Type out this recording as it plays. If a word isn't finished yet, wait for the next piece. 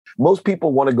Most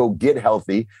people want to go get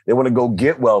healthy. They want to go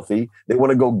get wealthy. They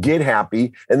want to go get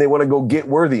happy, and they want to go get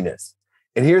worthiness.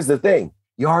 And here's the thing.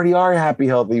 You already are happy,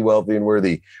 healthy, wealthy, and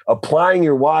worthy. Applying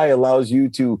your why allows you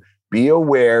to be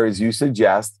aware, as you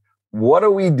suggest. What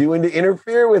are we doing to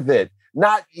interfere with it?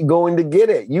 Not going to get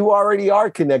it. You already are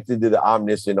connected to the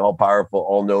omniscient, all-powerful,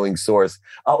 all-knowing source.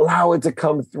 Allow it to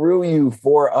come through you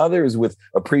for others with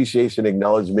appreciation,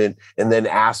 acknowledgement, and then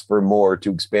ask for more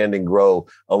to expand and grow,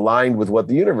 aligned with what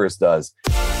the universe does.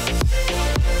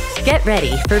 Get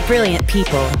ready for brilliant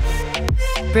people,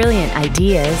 brilliant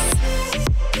ideas,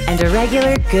 and a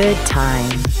regular good time.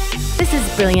 This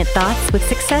is Brilliant Thoughts with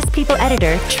Success People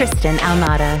editor Tristan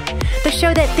Ahumada, the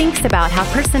show that thinks about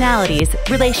how personalities,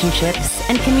 relationships,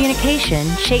 and communication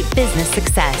shape business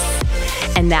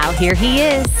success. And now here he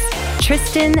is,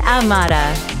 Tristan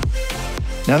Ahumada.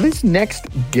 Now this next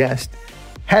guest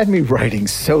had me writing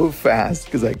so fast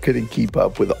because I couldn't keep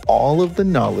up with all of the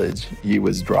knowledge he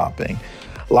was dropping.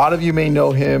 A lot of you may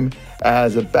know him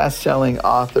as a best-selling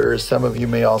author. Some of you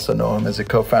may also know him as a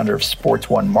co-founder of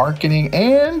Sports One Marketing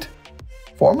and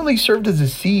formerly served as the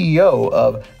CEO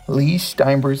of Lee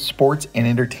Steinberg Sports and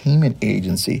Entertainment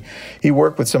Agency. He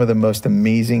worked with some of the most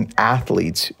amazing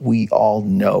athletes we all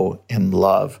know and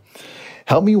love.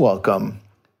 Help me welcome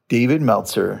David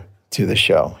Meltzer to the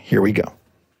show. Here we go.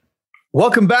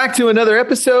 Welcome back to another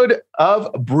episode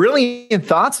of Brilliant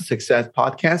Thoughts, a Success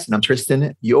Podcast. And I'm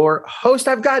Tristan, your host.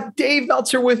 I've got Dave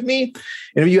Meltzer with me.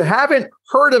 And if you haven't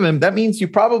heard of him, that means you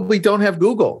probably don't have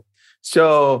Google.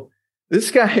 So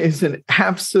this guy is an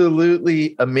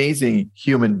absolutely amazing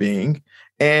human being,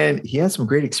 and he has some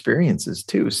great experiences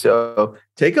too. So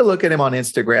take a look at him on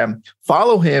Instagram,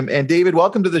 follow him. And David,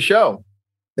 welcome to the show.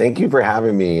 Thank you for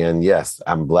having me. And yes,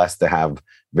 I'm blessed to have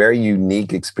very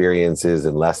unique experiences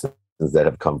and lessons that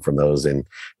have come from those, and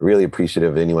really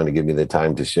appreciative of anyone to give me the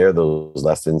time to share those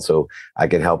lessons so I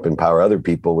can help empower other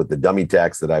people with the dummy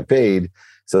tax that I paid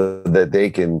so that they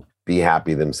can be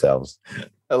happy themselves.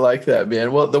 I like that,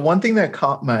 man. Well, the one thing that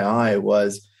caught my eye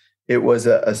was it was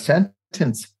a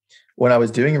sentence when I was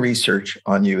doing research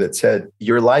on you that said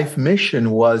your life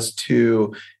mission was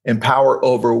to empower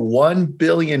over 1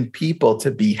 billion people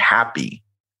to be happy.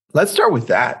 Let's start with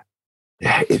that.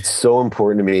 It's so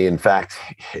important to me. In fact,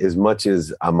 as much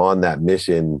as I'm on that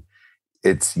mission,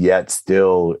 it's yet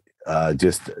still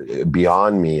just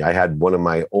beyond me. I had one of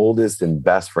my oldest and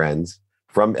best friends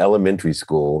from elementary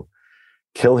school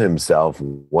kill himself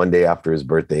one day after his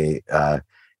birthday.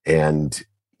 And,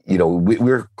 you know,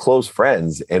 we're close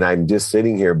friends. And I'm just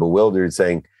sitting here bewildered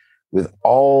saying, with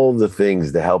all the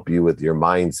things to help you with your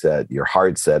mindset, your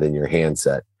heart set, and your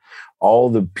handset, all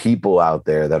the people out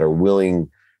there that are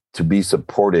willing to be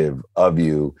supportive of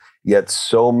you, yet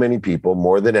so many people,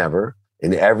 more than ever,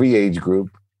 in every age group,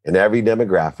 in every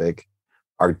demographic,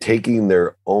 are taking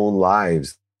their own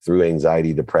lives through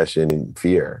anxiety, depression, and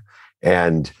fear.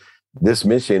 And this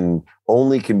mission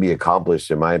only can be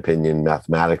accomplished, in my opinion,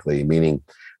 mathematically, meaning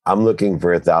I'm looking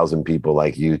for 1,000 people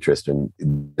like you, Tristan,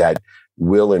 that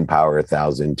will empower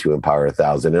 1,000 to empower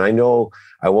 1,000. And I know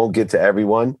I won't get to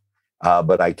everyone,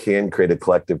 but I can create a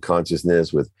collective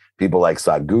consciousness with people like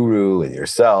Sadhguru and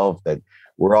yourself that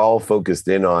we're all focused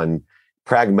in on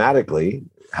pragmatically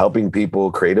helping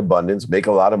people create abundance, make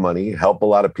a lot of money, help a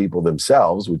lot of people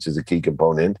themselves, which is a key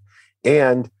component,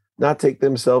 and not take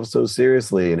themselves so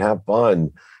seriously and have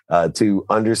fun, to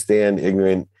understand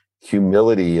ignorant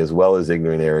humility as well as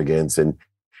ignorant arrogance and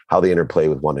how they interplay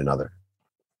with one another.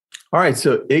 All right.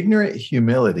 So ignorant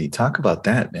humility, talk about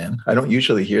that, man. I don't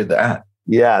usually hear that.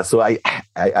 Yeah. So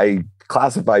I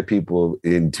classify people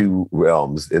in two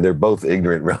realms, and they're both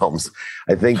ignorant realms.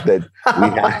 I think that we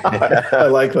have, I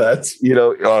like that. You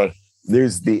know,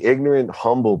 there's the ignorant,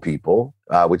 humble people,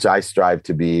 which I strive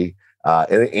to be.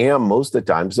 And I am most of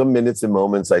the time. Some minutes and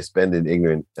moments I spend in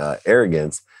ignorant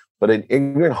arrogance, but an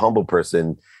ignorant, humble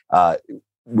person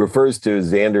refers to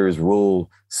Xander's Rule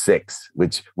 6,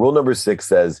 which rule number 6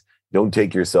 says, don't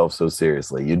take yourself so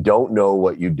seriously. You don't know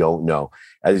what you don't know.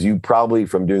 As you probably,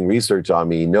 from doing research on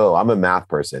me, know, I'm a math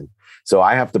person. So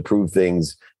I have to prove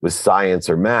things with science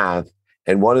or math.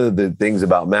 And one of the things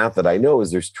about math that I know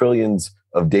is there's trillions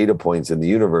of data points in the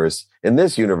universe, in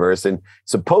this universe, and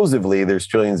supposedly there's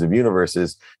trillions of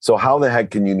universes. So how the heck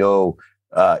can you know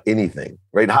anything,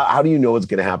 right? How do you know what's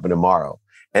going to happen tomorrow?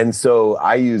 And so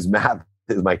I use math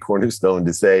as my cornerstone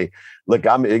to say, look,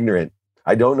 I'm ignorant.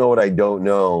 I don't know what I don't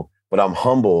know, but I'm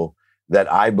humble that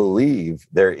I believe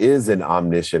there is an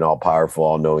omniscient, all-powerful,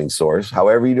 all-knowing source,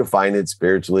 however you define it,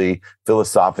 spiritually,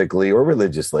 philosophically, or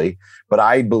religiously. But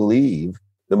I believe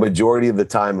the majority of the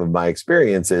time of my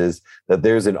experience is that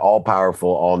there's an all-powerful,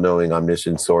 all-knowing,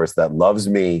 omniscient source that loves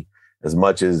me as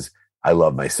much as I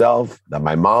love myself, that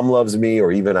my mom loves me, or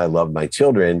even I love my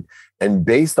children. And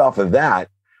based off of that,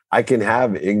 I can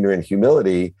have ignorant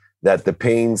humility that the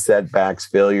pain, setbacks,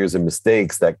 failures, and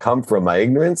mistakes that come from my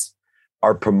ignorance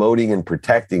are promoting and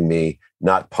protecting me,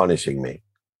 not punishing me.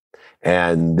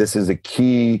 And this is a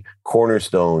key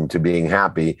cornerstone to being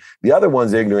happy. The other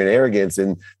one's ignorant arrogance.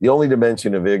 And the only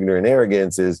dimension of ignorant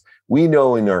arrogance is we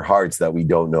know in our hearts that we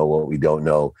don't know what we don't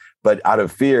know. But out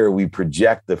of fear, we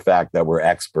project the fact that we're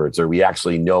experts or we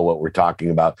actually know what we're talking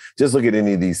about. Just look at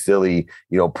any of these silly,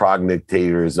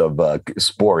 prognosticators of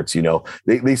sports.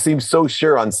 They seem so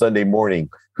sure on Sunday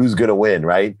morning who's going to win,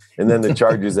 right? And then the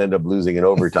Chargers end up losing in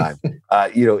overtime.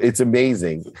 It's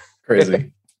amazing.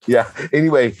 Crazy. Yeah.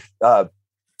 Anyway,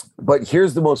 but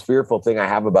here's the most fearful thing I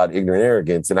have about ignorant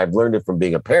arrogance, and I've learned it from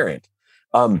being a parent.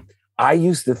 I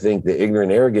used to think the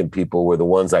ignorant, arrogant people were the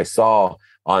ones I saw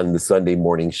on the Sunday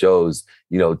morning shows,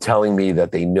 telling me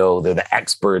that they know they're the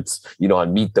experts,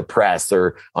 on Meet the Press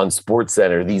or on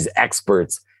SportsCenter, these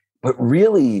experts. But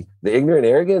really, the ignorant,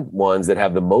 arrogant ones that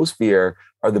have the most fear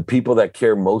are the people that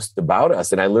care most about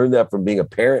us. And I learned that from being a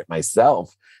parent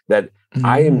myself, that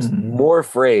I am more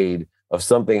afraid of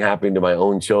something happening to my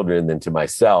own children than to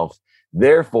myself.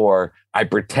 Therefore, I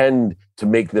pretend to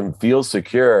make them feel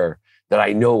secure that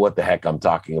I know what the heck I'm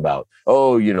talking about.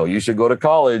 Oh, you should go to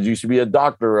college. You should be a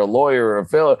doctor, a lawyer, or a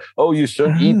fellow. Oh, you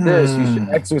should eat this. You should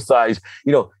exercise.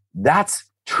 That's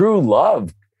true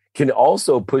love can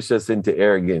also push us into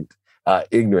arrogant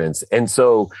ignorance. And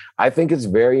so I think it's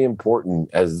very important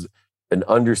as an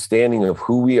understanding of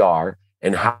who we are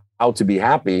and how to be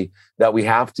happy that we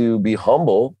have to be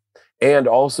humble and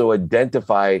also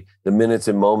identify the minutes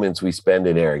and moments we spend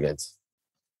in arrogance.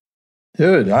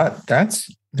 Dude,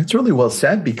 that's really well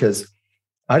said, because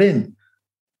I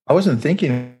wasn't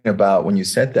thinking about when you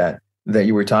said that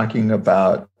you were talking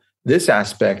about this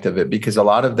aspect of it, because a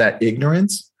lot of that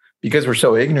ignorance, because we're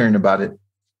so ignorant about it,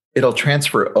 it'll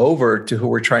transfer over to who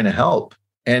we're trying to help.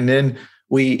 And then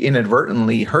we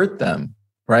inadvertently hurt them,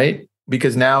 right?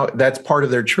 Because now that's part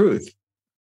of their truth.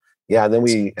 Yeah, and then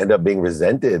we end up being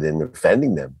resented and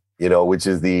offending them, which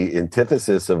is the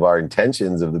antithesis of our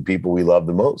intentions of the people we love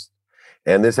the most.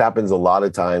 And this happens a lot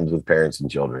of times with parents and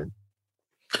children.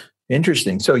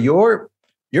 Interesting. So your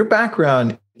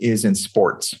background is in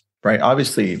sports, right?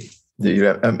 Obviously, you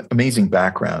have an amazing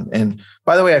background. And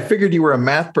by the way, I figured you were a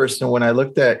math person when I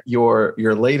looked at your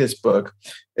latest book.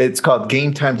 It's called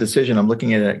Game Time Decision. I'm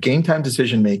looking at it, Game Time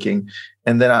Decision Making.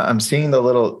 And then I'm seeing the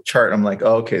little chart. I'm like,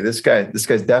 oh, okay, this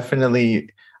guy's definitely,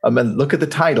 look at the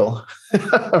title,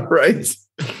 right?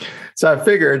 So I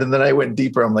figured, and then I went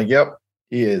deeper. I'm like, yep,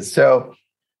 he is. So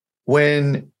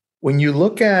when you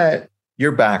look at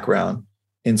your background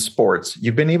in sports,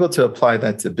 you've been able to apply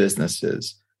that to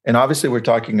businesses. And obviously we're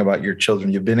talking about your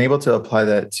children. You've been able to apply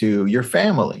that to your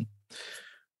family.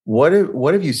 What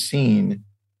have you seen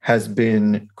has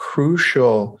been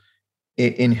crucial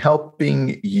in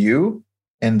helping you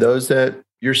and those that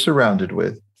you're surrounded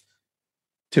with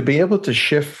to be able to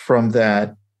shift from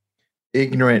that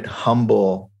ignorant,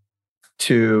 humble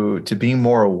to being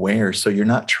more aware, so you're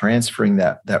not transferring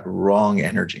that wrong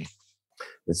energy?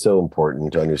 It's so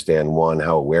important to understand, one,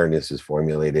 how awareness is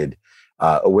formulated.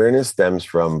 Awareness stems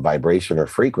from vibration or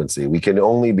frequency. We can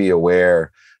only be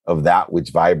aware of that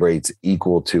which vibrates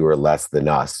equal to or less than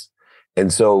us.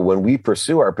 And so when we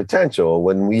pursue our potential,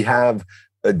 when we have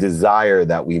a desire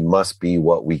that we must be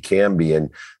what we can be, and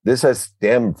this has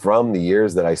stemmed from the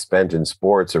years that I spent in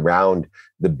sports around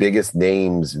the biggest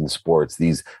names in sports,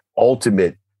 these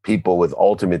ultimate people with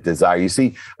ultimate desire. You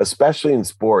see, especially in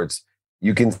sports,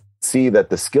 you can see that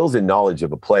the skills and knowledge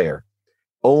of a player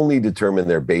only determine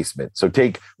their basement. So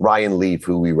take Ryan Leaf,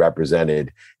 who we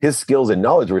represented. His skills and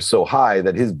knowledge were so high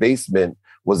that his basement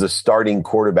was a starting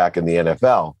quarterback in the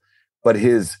NFL. But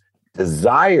his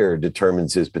desire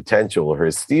determines his potential or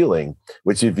his ceiling,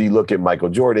 which if you look at Michael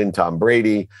Jordan, Tom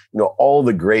Brady, all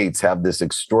the greats have this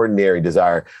extraordinary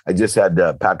desire. I just had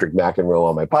Patrick McEnroe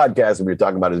on my podcast, and we were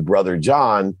talking about his brother,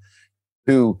 John,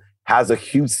 who has a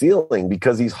huge ceiling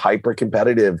because he's hyper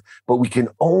competitive, but we can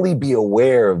only be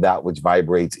aware of that which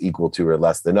vibrates equal to or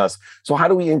less than us. So how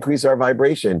do we increase our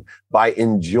vibration? By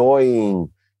enjoying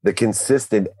the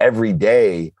consistent,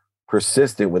 everyday,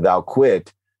 persistent, without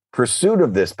quit pursuit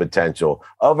of this potential,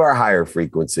 of our higher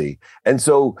frequency. And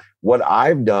so what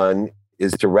I've done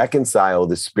is to reconcile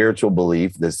this spiritual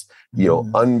belief, this,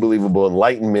 unbelievable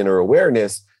enlightenment or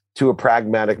awareness, to a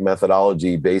pragmatic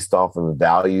methodology based off of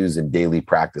values and daily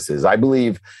practices. I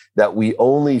believe that we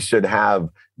only should have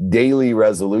daily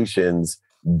resolutions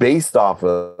based off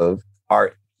of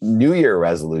our New Year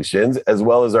resolutions, as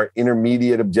well as our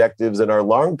intermediate objectives and our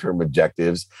long-term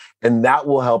objectives. And that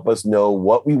will help us know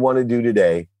what we want to do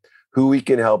today, who we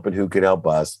can help and who can help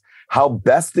us, how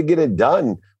best to get it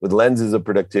done with lenses of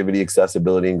productivity,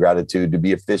 accessibility, and gratitude to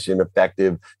be efficient,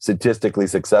 effective, statistically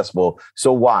successful.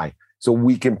 So why? So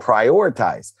we can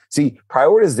prioritize. See,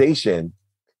 prioritization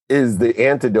is the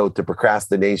antidote to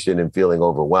procrastination and feeling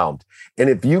overwhelmed. And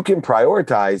if you can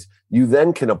prioritize, you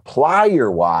then can apply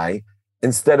your why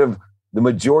instead of the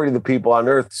majority of the people on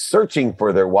earth searching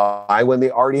for their why when they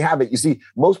already have it. You see,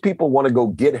 most people want to go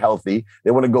get healthy.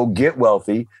 They want to go get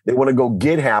wealthy. They want to go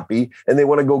get happy, and they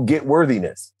want to go get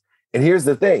worthiness. And here's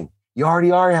the thing. You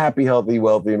already are happy, healthy,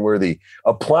 wealthy, and worthy.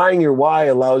 Applying your why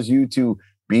allows you to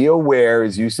be aware,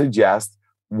 as you suggest,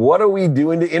 what are we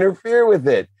doing to interfere with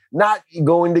it? Not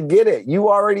going to get it. You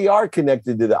already are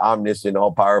connected to the omniscient,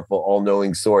 all-powerful,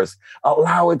 all-knowing source.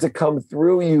 Allow it to come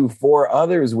through you for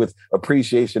others with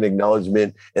appreciation,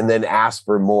 acknowledgement, and then ask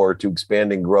for more to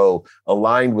expand and grow,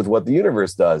 aligned with what the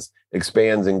universe does,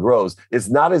 expands and grows. It's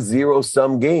not a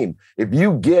zero-sum game. If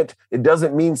you get, it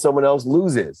doesn't mean someone else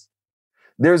loses.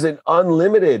 There's an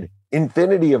unlimited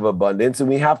infinity of abundance, and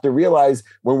we have to realize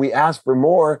when we ask for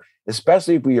more,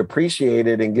 especially if we appreciate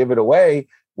it and give it away,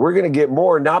 we're going to get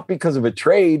more, not because of a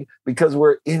trade, because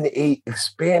we're in a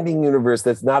expanding universe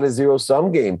that's not a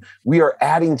zero-sum game. We are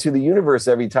adding to the universe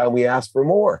every time we ask for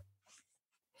more.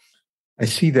 I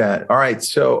see that. All right.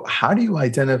 So how do you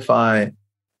identify?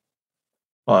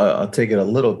 I'll take it a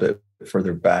little bit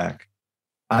further back.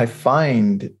 I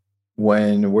find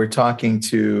when we're talking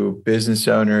to business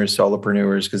owners,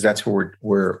 solopreneurs, because that's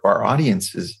where our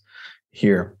audience is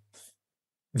here,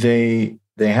 they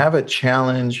have a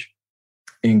challenge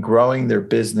in growing their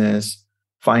business,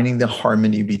 finding the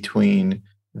harmony between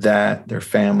that, their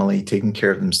family, taking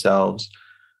care of themselves.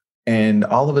 And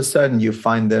all of a sudden you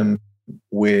find them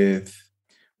with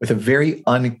a very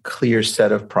unclear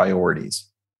set of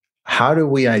priorities. How do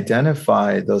we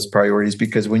identify those priorities?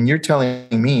 Because when you're telling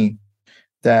me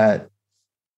that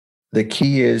the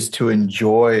key is to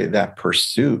enjoy that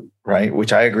pursuit, right?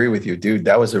 Which I agree with you, dude.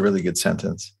 That was a really good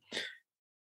sentence.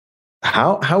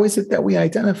 How is it that we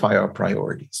identify our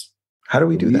priorities? How do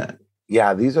we do that?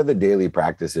 Yeah, these are the daily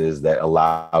practices that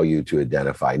allow you to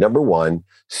identify. Number one,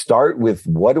 start with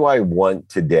what do I want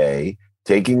today,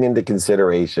 taking into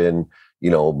consideration,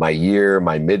 my year,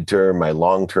 my midterm, my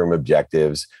long-term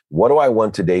objectives. What do I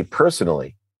want today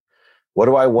personally? What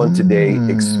do I want today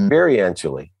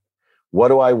experientially? What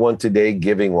do I want today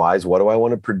giving-wise? What do I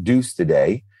want to produce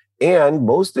today? And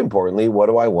most importantly, what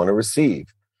do I want to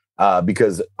receive?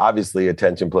 Because obviously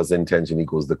attention plus intention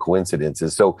equals the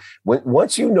coincidences. So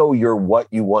once you know what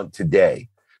you want today,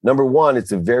 number one,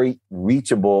 it's a very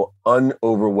reachable,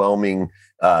 unoverwhelming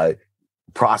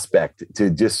prospect to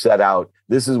just set out,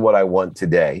 this is what I want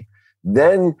today.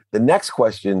 Then the next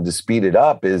question to speed it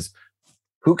up is,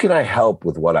 who can I help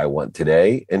with what I want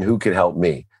today and who can help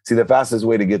me? See, the fastest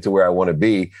way to get to where I want to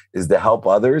be is to help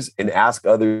others and ask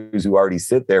others who already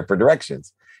sit there for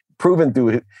directions. Proven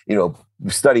through,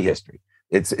 study history.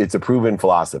 It's a proven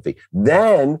philosophy.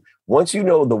 Then once you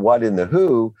know the what and the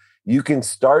who, you can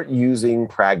start using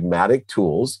pragmatic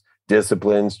tools,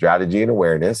 discipline, strategy, and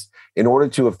awareness in order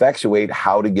to effectuate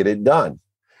how to get it done.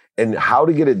 And how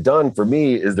to get it done for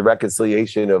me is the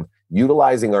reconciliation of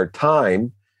utilizing our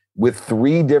time with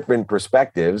three different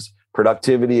perspectives: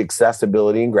 productivity,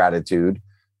 accessibility, and gratitude,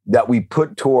 that we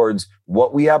put towards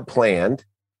what we have planned,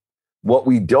 what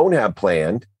we don't have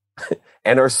planned,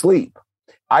 and our sleep.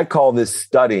 I call this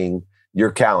studying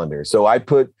your calendar. So I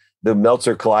put the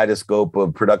Meltzer kaleidoscope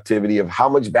of productivity of how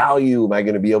much value am I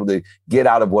going to be able to get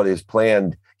out of what is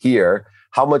planned here?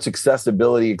 How much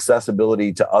accessibility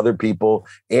to other people,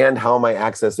 and how am I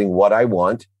accessing what I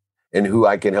want and who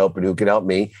I can help and who can help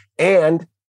me? And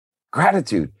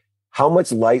gratitude. How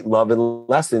much light, love, and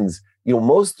lessons.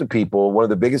 Most of the people, one of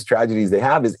the biggest tragedies they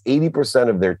have is 80%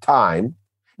 of their time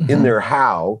in their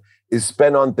how is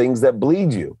spent on things that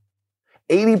bleed you.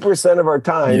 80% of our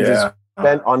time is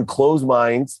spent on closed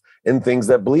minds and things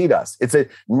that bleed us. It's a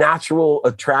natural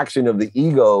attraction of the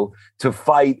ego to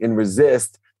fight and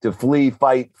resist, to flee,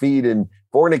 fight, feed, and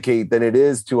fornicate than it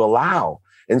is to allow.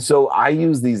 And so I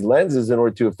use these lenses in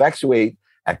order to effectuate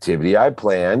activity I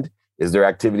planned. Is there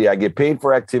activity I get paid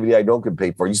for, activity I don't get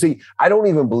paid for? You see, I don't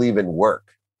even believe in work.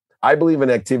 I believe in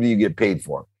activity you get paid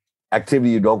for,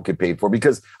 activity you don't get paid for,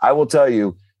 because I will tell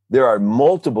you, there are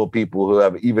multiple people who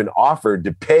have even offered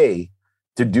to pay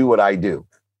to do what I do,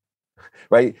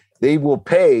 right? They will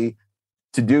pay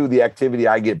to do the activity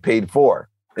I get paid for.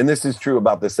 And this is true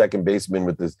about the second baseman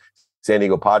with the San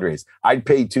Diego Padres. I'd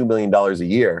pay $2 million a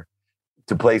year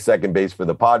to play second base for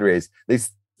the Padres. They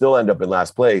still end up in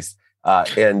last place.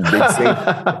 And they'd save,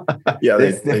 yeah,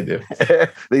 they do.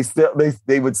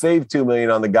 they would save $2 million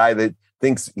on the guy that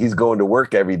thinks he's going to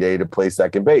work every day to play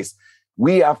second base.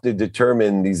 We have to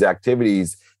determine these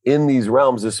activities in these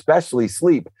realms, especially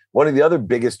sleep. One of the other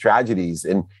biggest tragedies,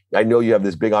 and I know you have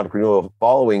this big entrepreneurial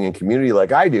following and community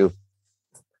like I do.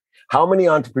 How many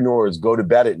entrepreneurs go to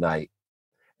bed at night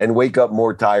and wake up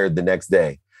more tired the next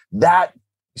day?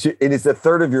 And it's a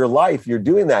third of your life you're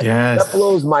doing that. Yes. That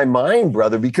blows my mind,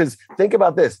 brother, because think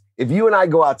about this. If you and I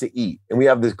go out to eat and we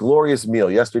have this glorious meal,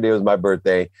 yesterday was my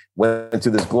birthday, went to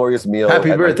this glorious meal. Happy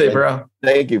birthday, bro.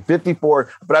 Thank you.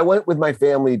 54. But I went with my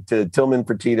family to Tillman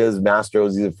Fertitta's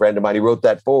Mastro's. He's a friend of mine. He wrote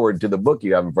that forward to the book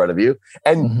you have in front of you.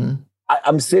 And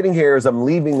I'm sitting here as I'm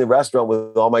leaving the restaurant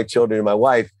with all my children and my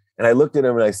wife. And I looked at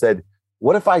him and I said,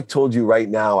 what if I told you right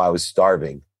now I was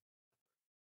starving?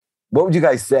 What would you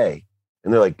guys say?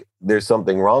 And they're like, there's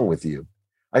something wrong with you.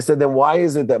 I said, then why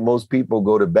is it that most people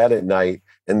go to bed at night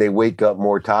and they wake up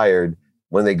more tired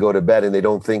when they go to bed and they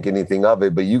don't think anything of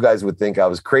it? But you guys would think I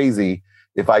was crazy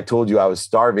if I told you I was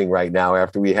starving right now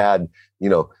after we had,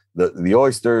 the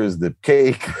oysters, the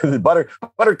cake, the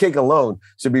butter cake alone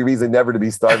should be reason never to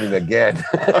be starving again.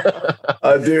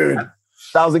 Dude.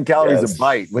 1,000 calories a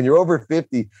bite. When you're over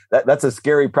 50, that's a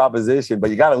scary proposition, but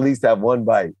you got to at least have one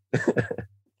bite.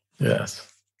 Yes.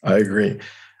 I agree.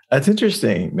 That's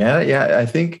interesting, man. Yeah, I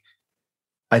think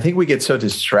we get so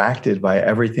distracted by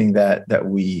everything that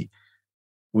we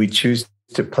choose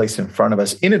to place in front of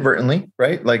us inadvertently,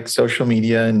 right? Like social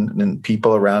media and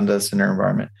people around us in our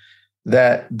environment,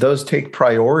 that those take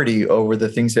priority over the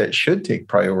things that should take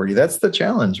priority. That's the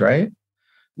challenge, right?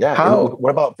 Yeah.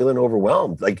 What about feeling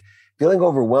overwhelmed? Like feeling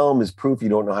overwhelmed is proof you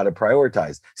don't know how to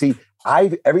prioritize. See,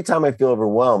 every time I feel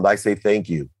overwhelmed, I say thank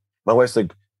you. My wife's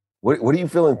like, what are you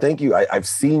feeling? Thank you. I've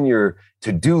seen your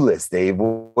to-do list, Dave.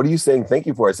 What are you saying thank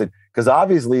you for? I said, because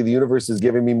obviously the universe is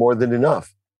giving me more than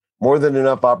enough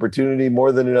opportunity,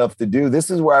 more than enough to do. This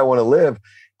is where I want to live.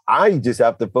 I just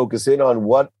have to focus in on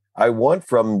what I want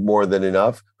from more than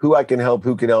enough, who I can help,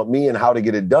 who can help me, and how to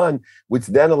get it done, which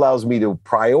then allows me to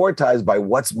prioritize by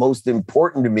what's most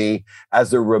important to me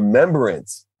as a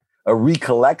remembrance, a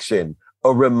recollection,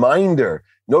 a reminder.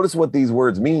 Notice what these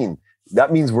words mean.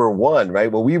 That means we're one,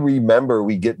 right? When we remember,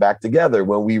 we get back together.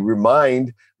 When we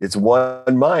remind, it's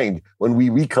one mind. When we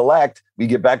recollect, we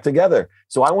get back together.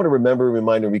 So I want to remember,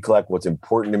 remind, and recollect what's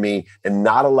important to me and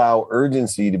not allow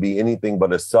urgency to be anything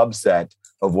but a subset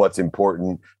of what's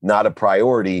important, not a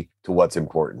priority to what's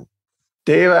important.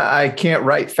 Dave, I can't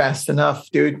write fast enough,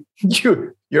 dude.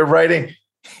 You're writing.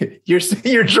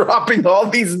 You're dropping all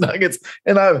these nuggets,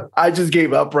 and I just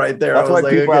gave up right there. That's why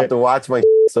people have to watch my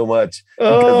so much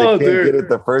because they can't get it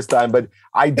the first time. But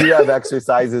I do have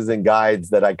exercises and guides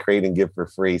that I create and give for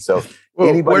free. So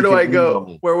where do I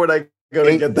go? Where would I go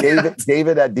to get that?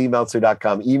 David at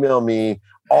dmeltzer.com. Email me.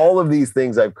 All of these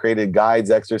things I've created, guides,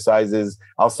 exercises.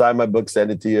 I'll sign my book,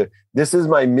 send it to you. This is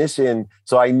my mission.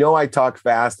 So I know I talk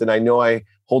fast and I know I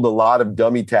hold a lot of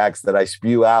dummy tax that I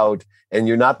spew out. And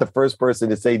you're not the first person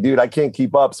to say, dude, I can't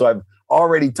keep up. So I've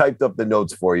already typed up the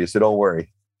notes for you. So don't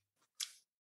worry.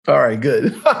 All right,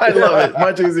 good. I love it.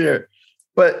 Much easier.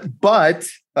 But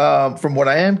from what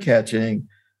I am catching,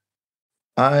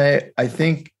 I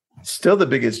think still the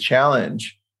biggest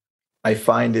challenge I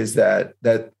find is that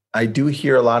I do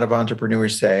hear a lot of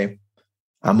entrepreneurs say,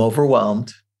 I'm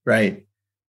overwhelmed, right?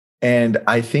 And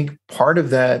I think part of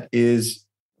that is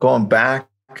going back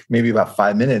maybe about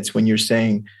 5 minutes when you're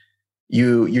saying,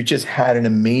 you just had an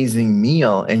amazing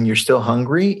meal and you're still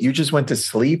hungry. You just went to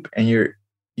sleep and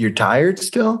you're tired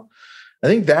still. I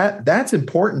think that's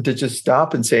important to just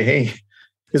stop and say, hey,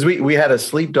 because we had a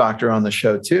sleep doctor on the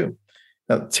show too.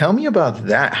 Now, tell me about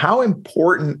that. How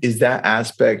important is that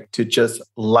aspect to just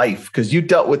life? Because you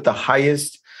dealt with the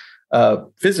highest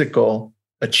physical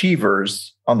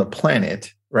achievers on the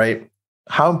planet, right?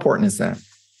 How important is that?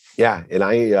 Yeah, and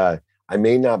I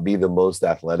may not be the most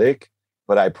athletic,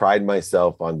 but I pride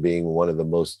myself on being one of the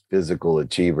most physical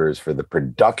achievers for the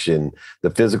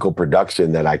physical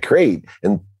production that I create.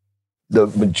 And the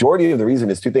majority of the reason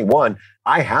is two things. One,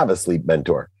 I have a sleep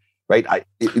mentor, right?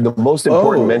 The most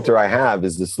important mentor I have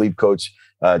is the sleep coach,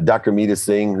 Dr. Meeta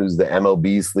Singh, who's the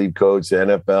MLB sleep coach, the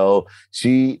NFL.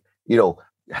 She,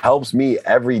 helps me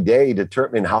every day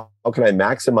determine how can I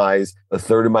maximize a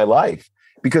third of my life.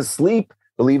 Because sleep,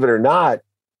 believe it or not,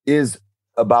 is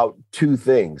about two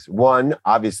things. One,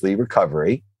 obviously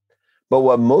recovery. But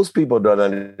what most people don't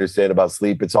understand about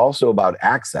sleep, it's also about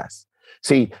access.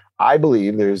 See, I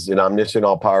believe there's an omniscient,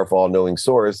 all-powerful, all-knowing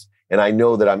source, And I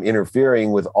know that I'm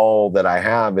interfering with all that I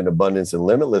have in abundance and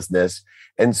limitlessness.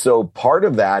 And so part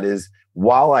of that is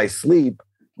while I sleep,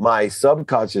 my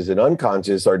subconscious and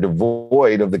unconscious are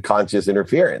devoid of the conscious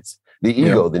interference, the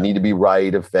ego, the need to be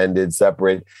right, offended,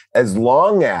 separate, as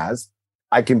long as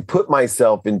I can put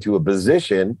myself into a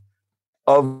position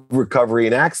of recovery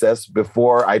and access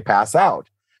before I pass out.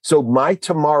 So my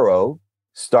tomorrow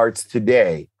starts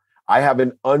today. I have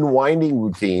an unwinding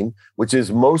routine, which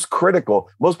is most critical.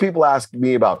 Most people ask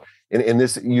me about, in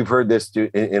this, you've heard this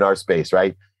in our space,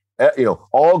 right?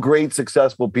 All great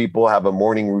successful people have a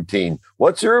morning routine.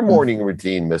 What's your morning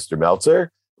routine, Mr.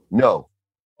 Meltzer? No,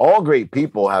 all great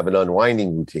people have an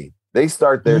unwinding routine. They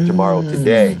start their tomorrow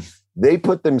today. They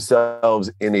put themselves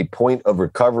in a point of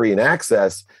recovery and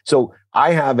access. So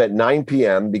I have at 9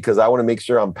 p.m. because I want to make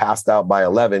sure I'm passed out by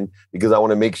 11, because I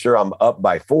want to make sure I'm up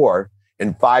by 4.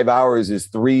 And 5 hours is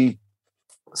 3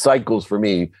 cycles for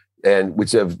me, and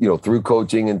which have, through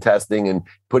coaching and testing and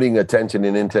putting attention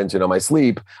and intention on my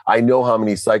sleep, I know how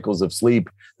many cycles of sleep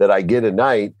that I get a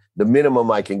night. The minimum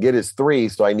I can get is 3.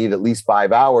 So I need at least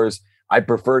 5 hours. I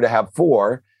prefer to have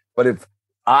 4. But if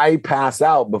I pass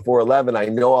out before 11, I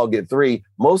know I'll get 3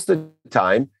 most of the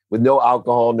time, with no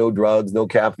alcohol, no drugs, no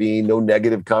caffeine, no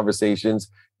negative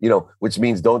conversations, which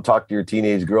means don't talk to your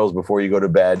teenage girls before you go to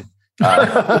bed.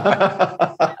 But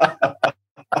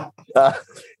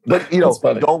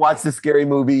don't watch the scary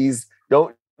movies.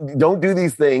 Don't do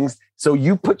these things. So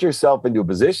you put yourself into a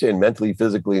position mentally,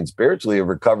 physically, and spiritually of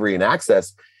recovery and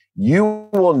access. You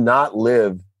will not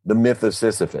live the myth of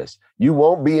Sisyphus. You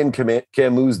won't be in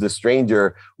Camus' The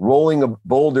Stranger, rolling a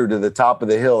boulder to the top of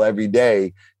the hill every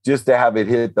day just to have it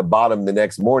hit the bottom the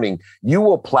next morning. You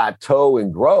will plateau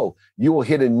and grow. You will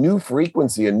hit a new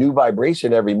frequency, a new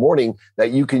vibration every morning that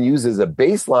you can use as a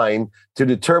baseline to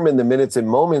determine the minutes and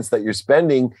moments that you're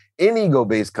spending in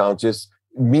ego-based conscious,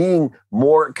 being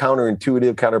more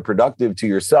counterintuitive, counterproductive to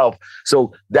yourself.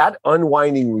 So that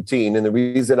unwinding routine, and the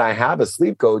reason I have a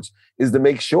sleep coach, is to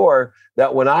make sure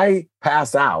that when I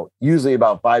pass out, usually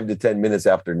about 5 to 10 minutes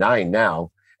after 9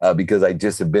 now, because I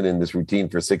just have been in this routine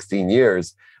for 16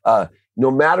 years, no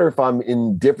matter if I'm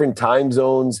in different time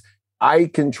zones, I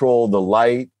control the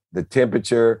light, the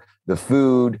temperature, the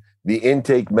food, the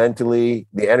intake mentally,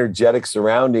 the energetic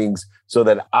surroundings, so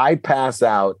that I pass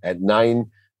out at 9.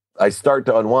 I start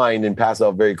to unwind and pass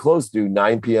out very close to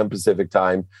 9 p.m. Pacific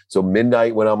time. So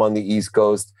midnight when I'm on the East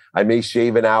Coast. I may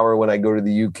shave an hour when I go to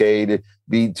the UK to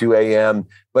be 2 a.m.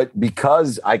 But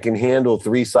because I can handle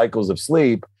 3 cycles of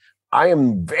sleep, I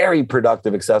am very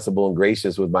productive, accessible, and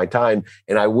gracious with my time.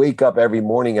 And I wake up every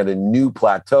morning at a new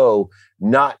plateau,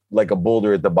 not like a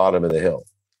boulder at the bottom of the hill.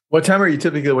 What time are you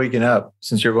typically waking up,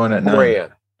 since you're going at 9? 4 a.m.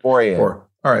 4 a.m. All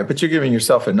right. But you're giving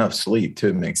yourself enough sleep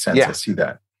to make sense. Yeah. I see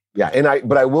that. Yeah.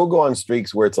 But I will go on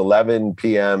streaks where it's 11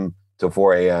 p.m. to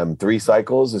 4 a.m., 3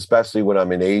 cycles, especially when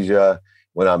I'm in Asia,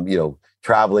 when I'm,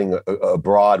 traveling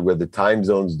abroad where the time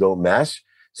zones don't mesh.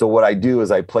 So what I do is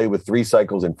I play with 3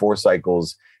 cycles and 4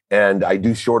 cycles, and I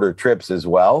do shorter trips as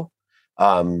well.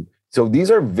 So these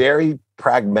are very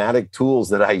pragmatic tools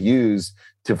that I use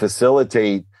to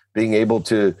facilitate being able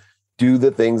to do the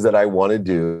things that I want to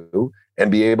do and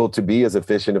be able to be as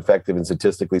efficient, effective, and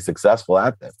statistically successful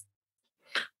at them.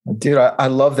 Dude, I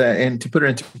love that. And to put it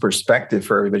into perspective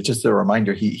for everybody, just a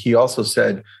reminder, he also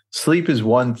said sleep is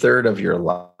 1/3 of your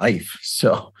life.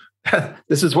 So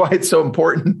this is why it's so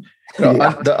important.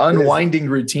 The unwinding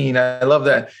routine. I love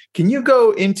that. Can you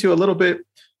go into a little bit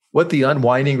what the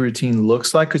unwinding routine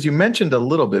looks like? Because you mentioned a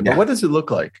little bit, but what does it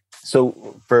look like?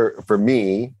 So for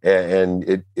me, and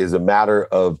it is a matter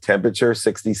of temperature,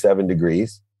 67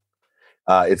 degrees.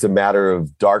 It's a matter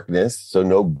of darkness, so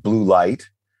no blue light,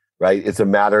 right? It's a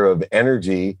matter of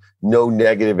energy, no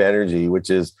negative energy,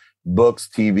 which is books,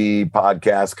 TV,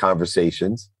 podcasts,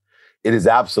 conversations. It is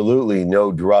absolutely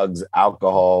no drugs,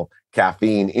 alcohol,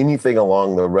 caffeine, anything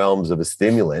along the realms of a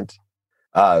stimulant,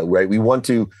 right? We want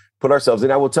to put ourselves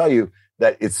in. I will tell you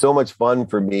that it's so much fun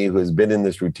for me, who has been in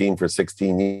this routine for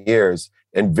 16 years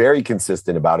and very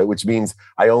consistent about it, which means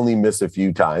I only miss a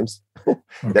few times.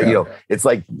 That, it's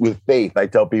like with faith. I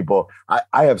tell people,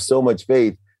 I have so much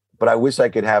faith, but I wish I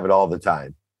could have it all the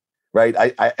time, right?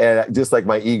 I just like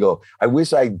my ego, I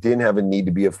wish I didn't have a need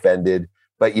to be offended.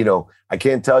 But, I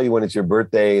can't tell you when it's your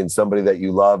birthday and somebody that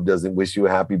you love doesn't wish you a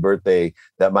happy birthday,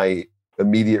 that my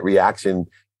immediate reaction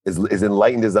is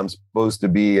enlightened as I'm supposed to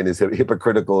be and as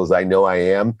hypocritical as I know I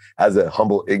am as a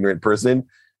humble, ignorant person.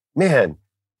 Man,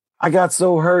 I got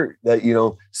so hurt that,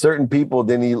 certain people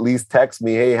didn't at least text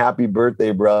me, hey, happy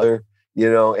birthday, brother.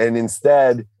 And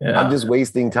instead I'm just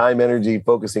wasting time, energy,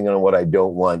 focusing on what I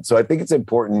don't want. So I think it's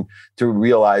important to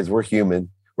realize we're human.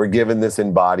 We're given this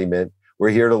embodiment. We're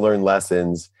here to learn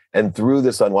lessons. And through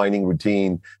this unwinding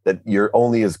routine, that you're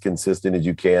only as consistent as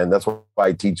you can. That's why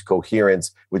I teach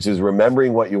coherence, which is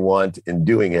remembering what you want and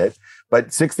doing it.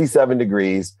 But 67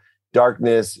 degrees,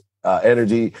 darkness,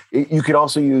 energy. You can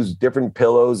also use different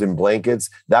pillows and blankets.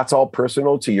 That's all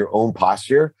personal to your own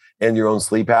posture and your own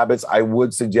sleep habits. I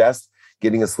would suggest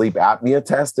getting a sleep apnea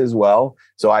test as well.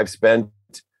 So I've spent,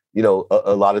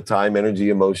 a lot of time, energy,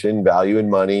 emotion, value,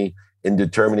 and money in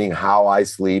determining how I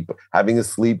sleep, having a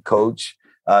sleep coach,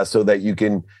 so that you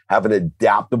can have an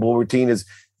adaptable routine. Is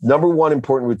number one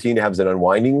important routine to have is an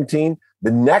unwinding routine. The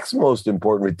next most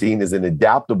important routine is an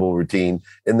adaptable routine.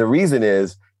 And the reason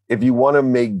is, if you want to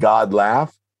make God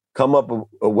laugh, come up with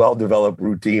a well-developed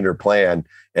routine or plan,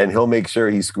 and he'll make sure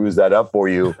he screws that up for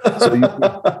you. So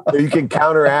you can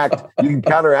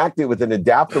counteract it with an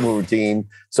adaptable routine.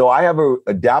 So I have an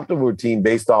adaptable routine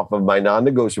based off of my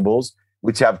non-negotiables,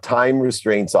 which have time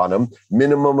restraints on them,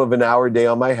 minimum of an hour a day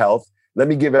on my health. Let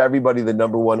me give everybody the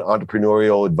number one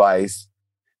entrepreneurial advice.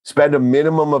 Spend a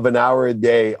minimum of an hour a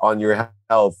day on your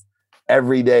health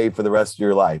every day for the rest of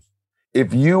your life.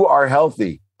 If you are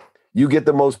healthy, you get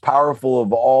the most powerful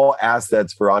of all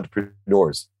assets for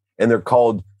entrepreneurs, and they're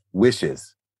called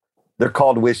wishes. They're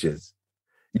called wishes.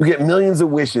 You get millions of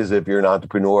wishes if you're an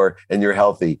entrepreneur and you're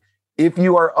healthy. If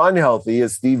you are unhealthy,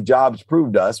 as Steve Jobs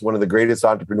proved us, one of the greatest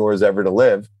entrepreneurs ever to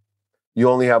live, you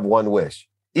only have one wish.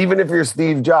 Even if you're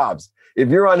Steve Jobs, if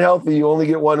you're unhealthy, you only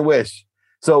get one wish.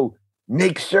 So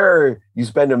make sure you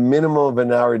spend a minimum of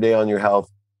an hour a day on your health,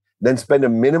 then spend a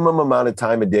minimum amount of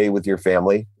time a day with your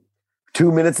family. 2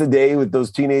 minutes a day with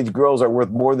those teenage girls are worth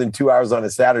more than 2 hours on a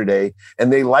Saturday,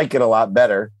 and they like it a lot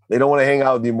better. They don't want to hang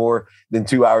out with you more than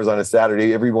 2 hours on a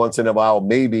Saturday. Every once in a while,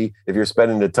 maybe, if you're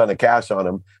spending a ton of cash on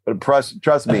them. But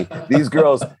trust me, these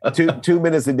girls, 2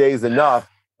 minutes a day is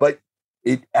enough, but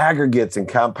it aggregates and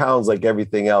compounds like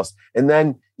everything else. And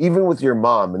then even with your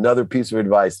mom, another piece of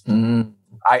advice,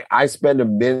 I spend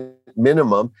a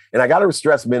minimum, and I got to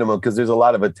stress minimum because there's a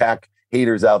lot of attack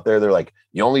haters out there. They're like,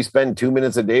 you only spend 2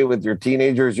 minutes a day with your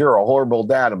teenagers. You're a horrible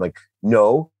dad. I'm like,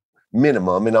 no,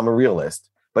 minimum. And I'm a realist,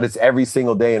 but it's every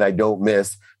single day and I don't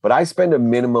miss. But I spend a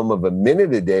minimum of a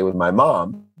minute a day with my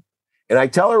mom. And I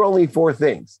tell her only 4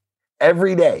 things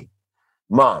every day.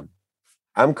 Mom,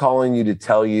 I'm calling you to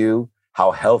tell you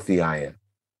how healthy I am.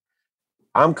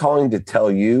 I'm calling to tell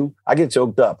you, I get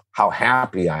choked up, how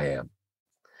happy I am.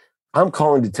 I'm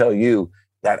calling to tell you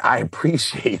that I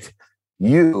appreciate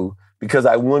you, because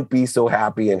I wouldn't be so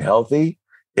happy and healthy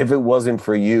if it wasn't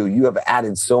for you. You have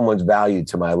added so much value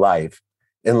to my life.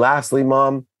 And lastly,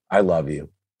 Mom, I love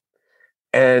you.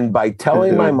 And by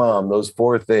telling my mom those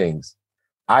 4 things,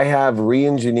 I have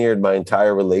re-engineered my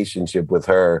entire relationship with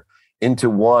her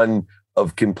into one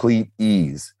of complete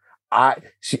ease. I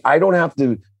don't have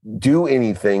to do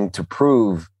anything to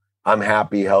prove I'm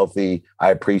happy, healthy,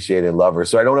 I appreciate and love her.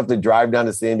 So I don't have to drive down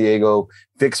to San Diego,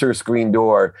 fix her screen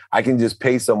door. I can just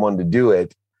pay someone to do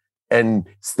it. And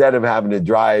instead of having to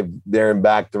drive there and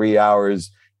back 3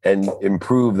 hours and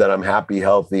improve that I'm happy,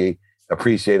 healthy,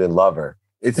 appreciate and love her.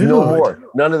 It's no more.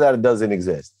 None of that doesn't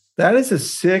exist. That is a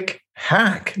sick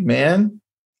hack, man.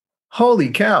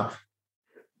 Holy cow.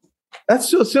 That's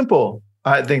so simple.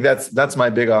 I think that's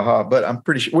my big aha, but I'm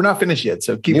pretty sure we're not finished yet.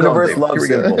 So keep Universe going. Loves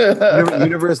simple.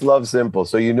 Universe loves simple.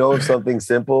 So if something's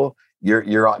simple,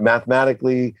 you're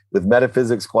mathematically, with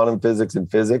metaphysics, quantum physics,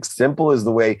 and physics, simple is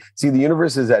the way. See, the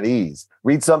universe is at ease.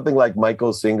 Read something like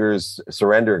Michael Singer's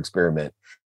Surrender Experiment.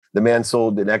 The man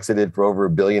sold and exited for over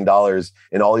 $1 billion,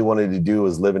 and all he wanted to do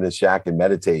was live in his shack and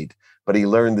meditate. But he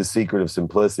learned the secret of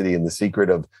simplicity and the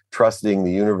secret of trusting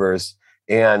the universe.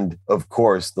 And of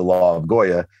course, the law of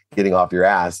Goya, getting off your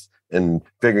ass and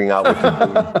figuring out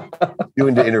what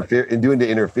you're doing to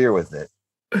interfere with it.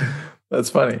 That's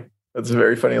funny. That's a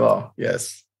very funny law.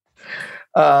 Yes.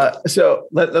 So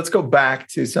let's go back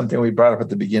to something we brought up at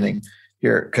the beginning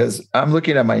here, because I'm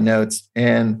looking at my notes,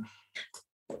 and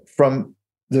from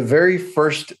the very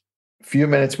first few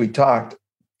minutes we talked,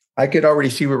 I could already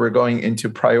see where we're going into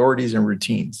priorities and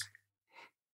routines.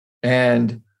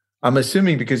 And I'm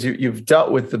assuming because you've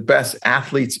dealt with the best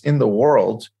athletes in the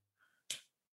world,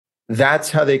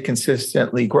 that's how they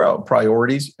consistently grow.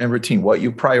 Priorities and routine, what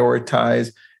you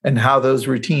prioritize and how those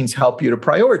routines help you to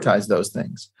prioritize those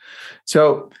things.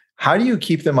 So how do you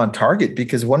keep them on target?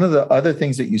 Because one of the other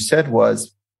things that you said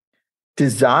was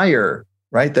desire,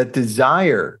 right? That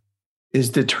desire is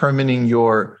determining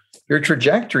your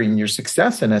trajectory and your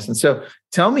success in essence. So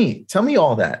tell me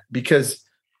all that, because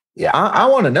I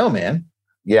want to know, man.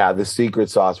 Yeah, the secret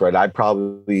sauce, right? I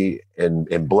probably am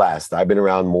blessed. I've been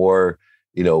around more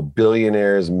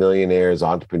billionaires, millionaires,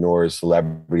 entrepreneurs,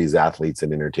 celebrities, athletes,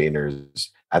 and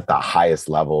entertainers at the highest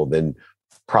level than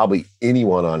probably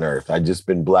anyone on earth. I've just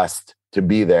been blessed to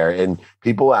be there. And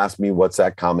people ask me, what's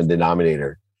that common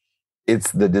denominator?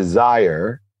 It's the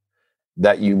desire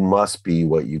that you must be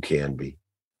what you can be.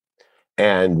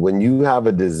 And when you have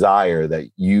a desire that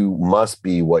you must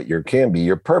be what you can be,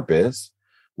 your purpose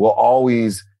will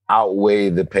always outweigh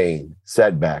the pain,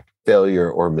 setback, failure,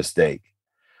 or mistake.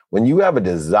 When you have a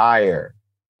desire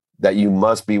that you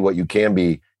must be what you can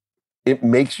be, it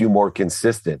makes you more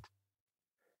consistent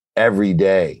every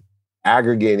day,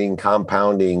 aggregating,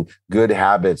 compounding good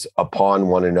habits upon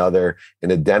one another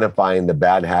and identifying the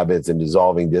bad habits and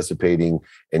dissolving, dissipating,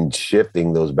 and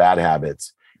shifting those bad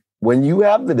habits. When you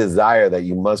have the desire that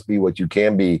you must be what you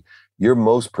can be, you're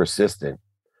most persistent.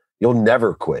 You'll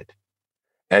never quit.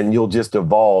 And you'll just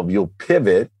evolve. You'll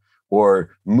pivot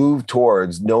or move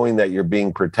towards knowing that you're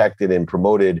being protected and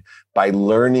promoted by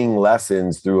learning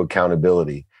lessons through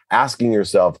accountability. Asking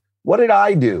yourself, what did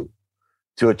I do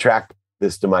to attract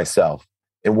this to myself?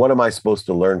 And what am I supposed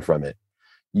to learn from it?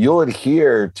 You'll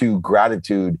adhere to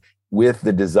gratitude with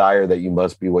the desire that you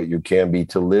must be what you can be,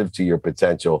 to live to your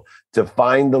potential, to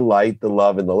find the light, the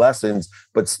love, and the lessons,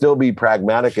 but still be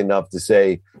pragmatic enough to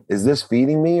say, is this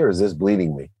feeding me or is this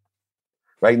bleeding me?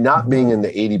 Right? Not being in the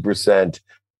 80%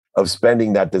 of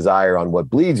spending that desire on what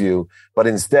bleeds you, but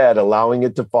instead allowing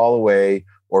it to fall away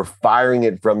or firing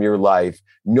it from your life,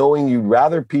 knowing you'd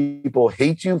rather people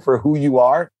hate you for who you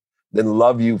are than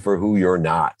love you for who you're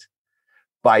not.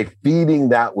 By feeding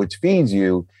that which feeds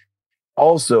you,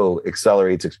 also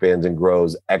accelerates, expands, and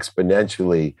grows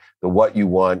exponentially the what you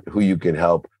want, who you can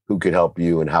help, who can help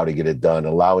you, and how to get it done,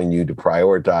 allowing you to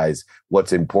prioritize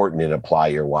what's important and apply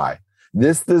your why.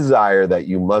 This desire that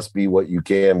you must be what you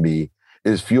can be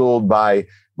is fueled by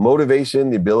motivation,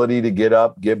 the ability to get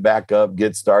up, get back up,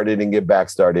 get started, and get back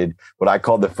started. What I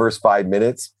call the first 5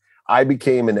 minutes. I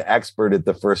became an expert at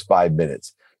the first 5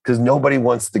 minutes because nobody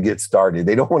wants to get started.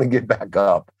 They don't want to get back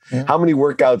up. Yeah. How many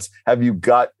workouts have you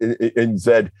got and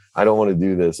said, I don't want to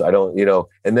do this. I don't,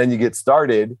 and then you get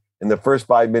started and the first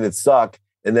 5 minutes suck.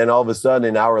 And then all of a sudden,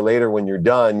 an hour later, when you're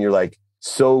done, you're like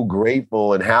so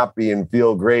grateful and happy and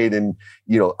feel great. And,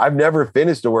 I've never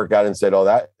finished a workout and said,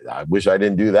 I wish I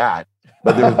didn't do that.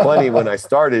 But there was plenty when I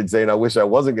started saying, I wish I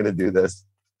wasn't going to do this.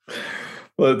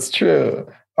 Well, it's true.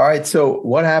 All right. So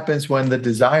what happens when the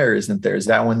desire isn't there? Is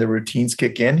that when the routines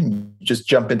kick in and you just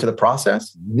jump into the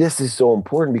process? This is so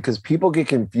important because people get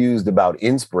confused about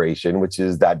inspiration, which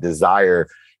is that desire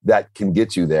that can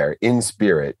get you there in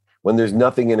spirit, when there's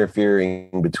nothing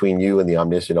interfering between you and the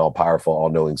omniscient, all-powerful,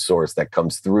 all-knowing source that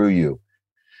comes through you.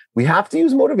 We have to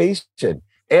use motivation.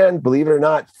 And believe it or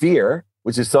not, fear,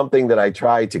 which is something that I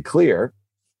try to clear,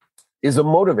 is a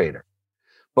motivator.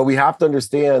 But we have to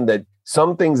understand that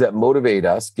some things that motivate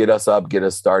us, get us up, get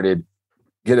us started,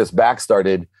 get us back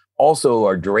started, also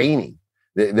are draining.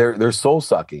 They're soul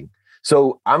sucking.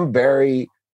 So I'm very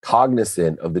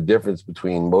cognizant of the difference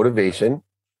between motivation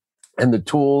and the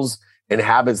tools and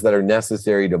habits that are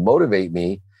necessary to motivate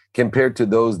me compared to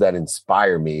those that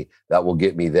inspire me, that will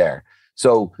get me there.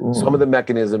 So some of the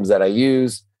mechanisms that I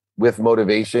use with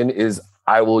motivation is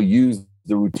I will use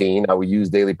the routine. I will use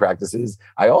daily practices.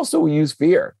 I also will use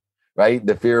fear, right?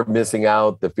 The fear of missing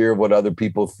out, the fear of what other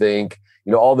people think,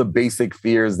 all the basic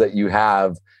fears that you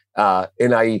have.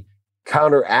 And I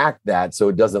counteract that so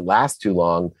it doesn't last too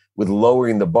long with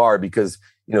lowering the bar because,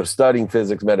 studying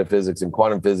physics, metaphysics, and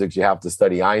quantum physics, you have to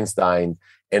study Einstein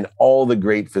and all the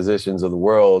great physicians of the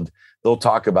world. They'll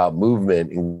talk about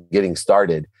movement and getting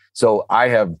started. So I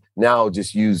have now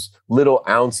just used little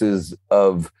ounces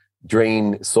of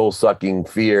drain, soul-sucking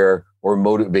fear or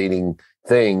motivating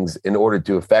things in order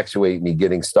to effectuate me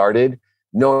getting started,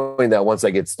 knowing that once I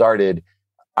get started,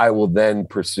 I will then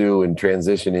pursue and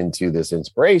transition into this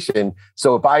inspiration.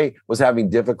 So if I was having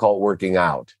difficult working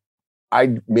out,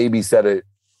 I'd maybe set a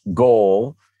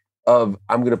goal of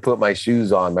I'm going to put my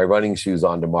shoes on, my running shoes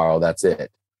on tomorrow. That's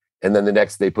it. And then the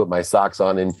next day, put my socks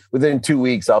on. And within 2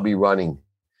 weeks, I'll be running,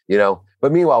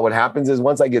 But meanwhile, what happens is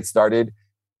once I get started,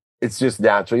 it's just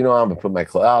natural. I'm going to put my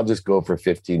clothes, I'll just go for a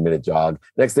 15-minute jog.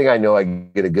 Next thing I know, I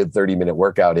get a good 30-minute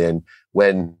workout in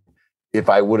when if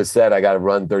I would have said I got to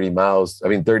run 30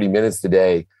 minutes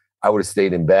today, I would have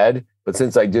stayed in bed. But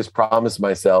since I just promised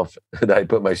myself that I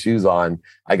put my shoes on,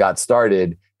 I got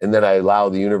started. And then I allow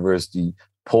the universe to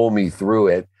pull me through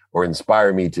it or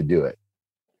inspire me to do it.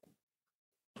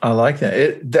 I like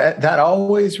that. That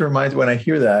always reminds, when I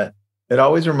hear that, it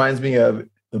always reminds me of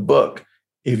the book,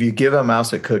 If You Give a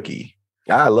Mouse a Cookie.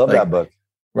 I love that book.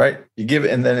 Right. You give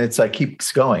it, and then it's like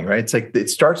keeps going, right? It's like it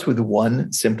starts with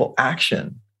one simple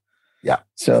action. Yeah.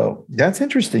 So that's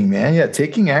interesting, man. Yeah.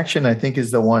 Taking action, I think,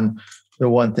 is the one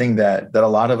thing that a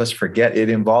lot of us forget. It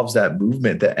involves that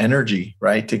movement, the energy,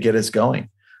 right? To get us going.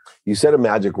 You said a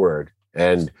magic word.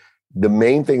 And the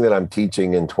main thing that I'm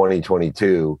teaching in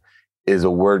 2022 is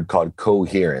a word called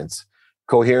coherence.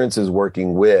 Coherence is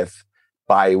working with,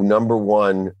 by number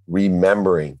one,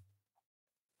 remembering.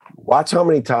 Watch how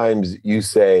many times you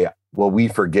say, well, we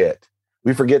forget.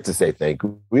 We forget to say thank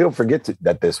you. We don't forget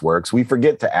that this works. We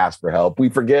forget to ask for help. We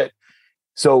forget.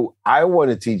 So I want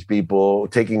to teach people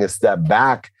taking a step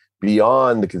back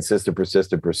beyond the consistent,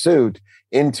 persistent pursuit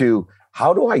into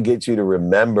how do I get you to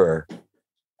remember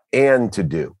and to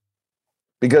do?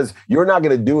 Because you're not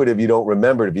going to do it if you don't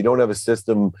remember it, if you don't have a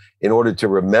system in order to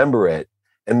remember it.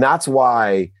 And that's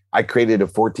why I created a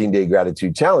 14-day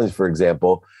gratitude challenge, for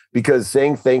example, because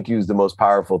saying thank you is the most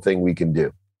powerful thing we can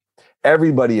do.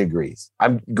 Everybody agrees.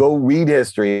 Go read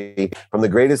history from the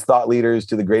greatest thought leaders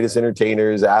to the greatest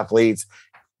entertainers, athletes.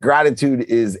 Gratitude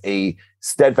is a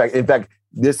steadfast. In fact,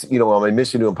 this, on my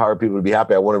mission to empower people to be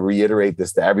happy, I want to reiterate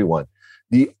this to everyone.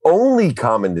 The only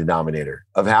common denominator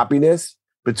of happiness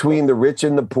between the rich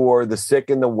and the poor, the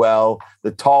sick and the well,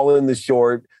 the tall and the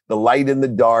short, the light and the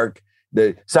dark,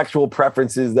 the sexual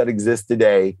preferences that exist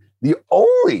today, the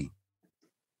only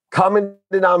common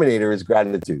denominator is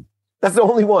gratitude. That's the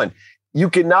only one. You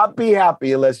cannot be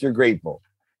happy unless you're grateful.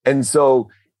 And so,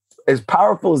 as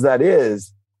powerful as that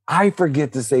is, I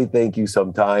forget to say thank you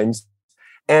sometimes.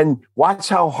 And watch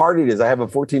how hard it is. I have a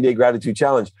 14-day gratitude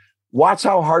challenge. Watch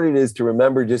how hard it is to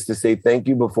remember just to say thank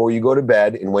you before you go to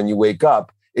bed and when you wake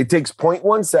up. It takes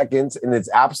 0.1 seconds and it's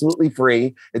absolutely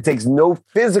free. It takes no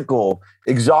physical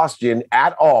exhaustion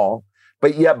at all.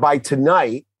 But yet by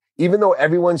tonight, even though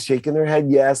everyone's shaking their head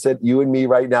yes at you and me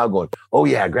right now going, oh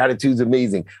yeah, gratitude's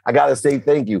amazing. I got to say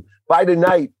thank you. By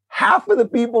tonight, half of the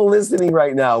people listening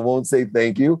right now won't say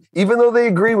thank you, even though they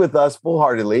agree with us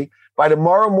full-heartedly. By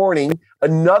tomorrow morning,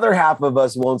 another half of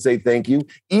us won't say thank you,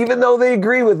 even though they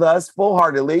agree with us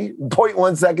full-heartedly,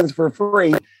 0.1 seconds for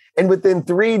free. And within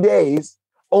 3 days,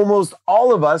 almost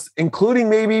all of us, including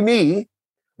maybe me,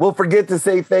 will forget to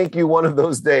say thank you one of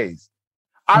those days.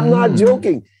 I'm not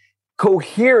joking.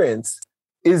 Coherence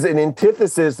is an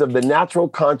antithesis of the natural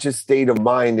conscious state of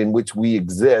mind in which we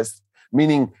exist,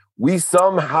 meaning we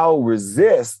somehow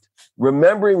resist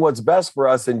remembering what's best for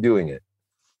us and doing it.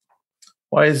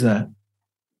 Why is that?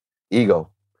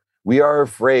 Ego. We are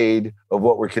afraid of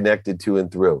what we're connected to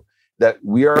and through, that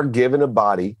we are given a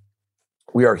body,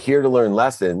 we are here to learn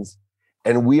lessons,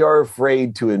 and we are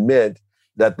afraid to admit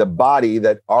that the body,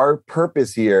 that our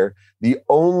purpose here, the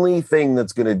only thing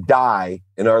that's going to die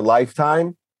in our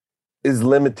lifetime is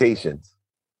limitations.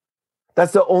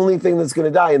 That's the only thing that's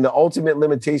going to die. And the ultimate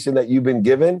limitation that you've been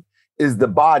given is the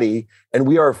body. And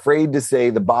we are afraid to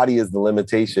say the body is the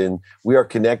limitation. We are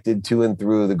connected to and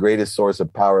through the greatest source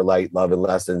of power, light, love, and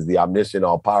lessons, the omniscient,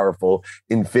 all-powerful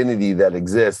infinity that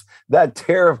exists. That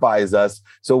terrifies us.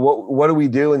 So what do we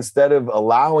do? Instead of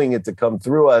allowing it to come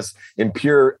through us in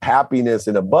pure happiness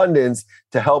and abundance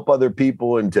to help other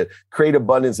people and to create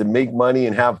abundance and make money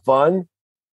and have fun,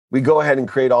 we go ahead and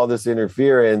create all this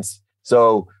interference.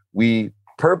 So we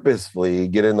purposefully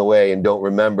get in the way and don't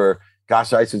remember,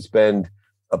 gosh, I should spend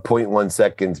a 0.1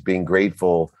 seconds being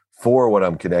grateful for what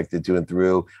I'm connected to and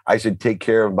through. I should take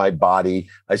care of my body.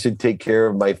 I should take care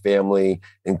of my family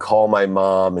and call my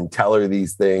mom and tell her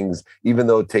these things, even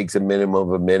though it takes a minimum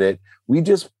of a minute. We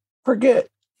just forget.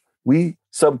 We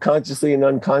subconsciously and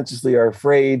unconsciously are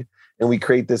afraid, and we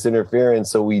create this interference.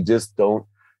 So we just don't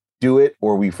do it,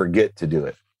 or we forget to do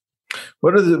it.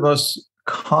 What are the most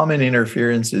common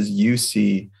interferences you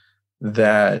see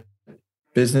that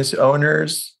business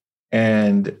owners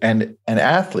and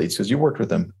athletes, because you worked with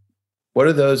them, what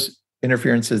are those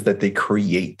interferences that they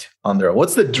create on their own?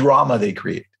 What's the drama they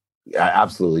create?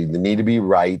 Absolutely. The need to be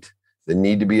right, the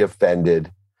need to be offended,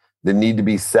 the need to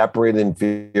be separate,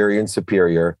 inferior, and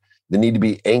superior, the need to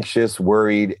be anxious,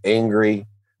 worried, angry,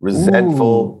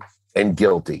 resentful, and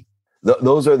guilty.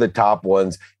 Those are the top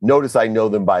ones. Notice I know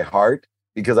them by heart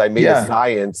because I made a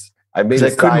science. I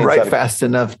couldn't write fast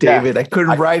enough, David. I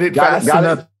couldn't write it fast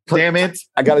enough. Damn it.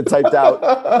 I got it typed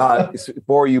out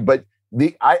for you. But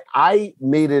I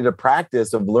made it a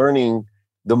practice of learning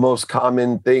the most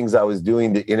common things I was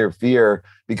doing to interfere,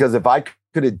 because if I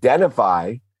could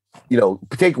identify,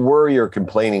 take worry or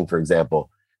complaining, for example,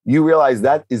 you realize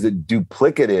that is a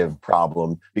duplicative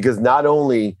problem, because not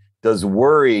only does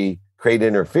worry create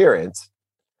interference,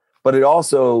 but it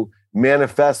also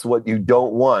manifests what you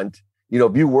don't want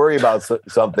if you worry about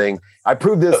something, I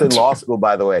proved this in law school,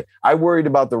 by the way. I worried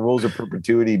about the rules of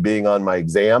perpetuity being on my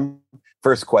exam.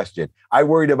 First question. I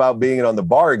worried about being on the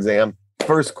bar exam.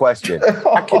 First question.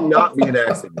 That cannot be an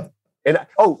accident. And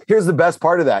here's the best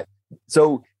part of that.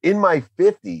 So in my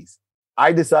 50s,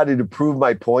 I decided to prove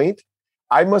my point.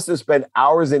 I must have spent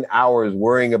hours and hours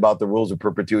worrying about the rules of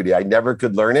perpetuity. I never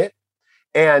could learn it.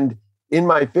 And in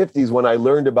my 50s, when I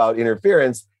learned about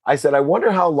interference, I said, I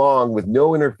wonder how long, with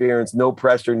no interference, no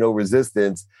pressure, no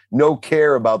resistance, no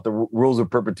care about the rules of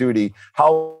perpetuity,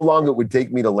 how long it would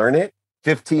take me to learn it?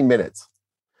 15 minutes.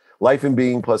 Life and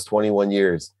being plus 21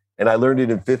 years. And I learned it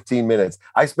in 15 minutes.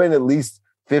 I spent at least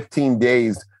 15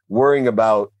 days worrying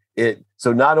about it.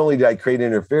 So not only did I create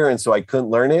interference so I couldn't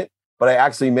learn it, but I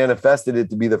actually manifested it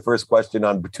to be the first question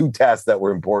on 2 tests that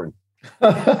were important.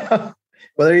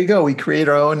 Well, there you go. We create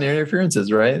our own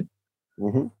interferences, right?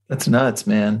 Mm-hmm. That's nuts,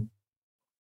 man.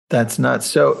 That's nuts.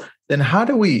 So then how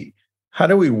do we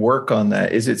work on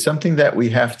that? Is it something that we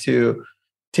have to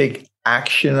take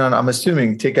action on? I'm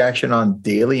assuming take action on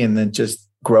daily and then just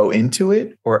grow into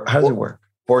it? Or how does it work?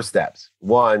 4 steps.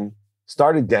 1,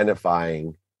 start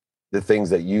identifying the things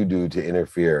that you do to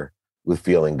interfere with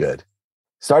feeling good.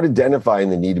 Start identifying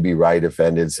the need to be right,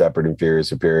 offended, separate, inferior,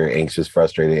 superior, anxious,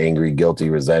 frustrated, angry, guilty,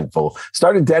 resentful.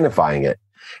 Start identifying it.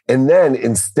 And then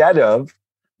instead of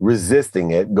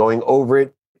resisting it, going over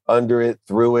it, under it,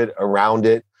 through it, around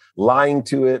it, lying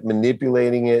to it,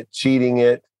 manipulating it, cheating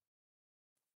it,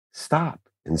 stop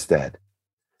instead.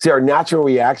 See, our natural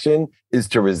reaction is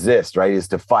to resist, right? Is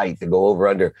to fight, to go over,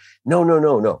 under.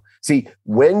 No. See,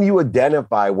 when you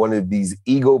identify one of these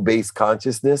ego-based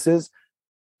consciousnesses,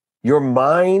 your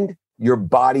mind, your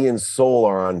body, and soul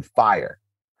are on fire.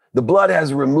 The blood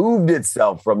has removed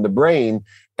itself from the brain,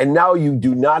 and now you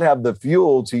do not have the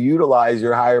fuel to utilize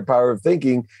your higher power of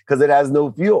thinking because it has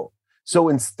no fuel. So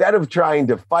instead of trying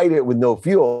to fight it with no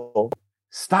fuel,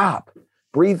 stop.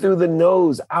 Breathe through the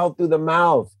nose, out through the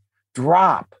mouth.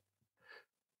 Drop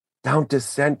down to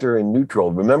center and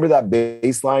neutral. Remember that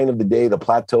baseline of the day, the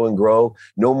plateau and grow,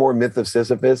 no more myth of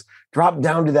Sisyphus? Drop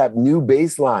down to that new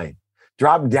baseline.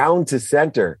 Drop down to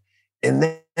center. And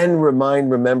then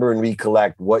remember, and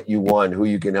recollect what you want, who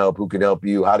you can help, who can help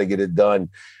you, how to get it done,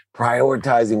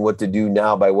 prioritizing what to do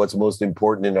now by what's most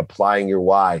important and applying your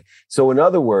why. So in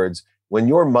other words, when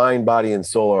your mind, body, and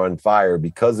soul are on fire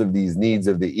because of these needs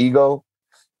of the ego,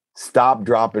 stop,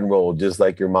 drop, and roll, just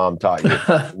like your mom taught you.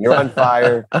 When you're on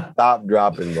fire, stop,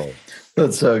 drop, and roll.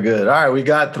 That's so good. All right, we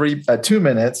got 2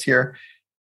 minutes here.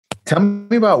 Tell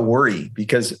me about worry,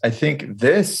 because I think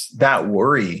that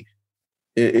worry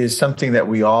is something that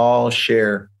we all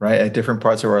share, right, at different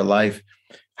parts of our life.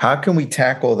 How can we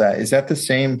tackle that? Is that the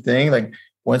same thing? Like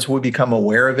once we become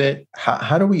aware of it,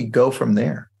 how do we go from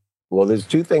there? Well, there's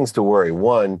 2 things to worry.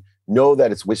 1, know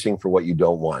that it's wishing for what you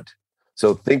don't want.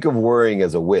 So think of worrying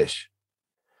as a wish.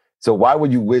 So why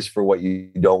would you wish for what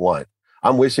you don't want?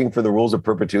 I'm wishing for the rules of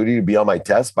perpetuity to be on my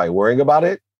test by worrying about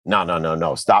it?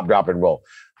 No. Stop, drop, and roll.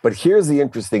 But here's the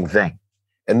interesting thing.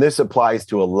 And this applies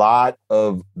to a lot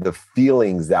of the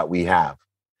feelings that we have.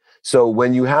 So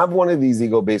when you have one of these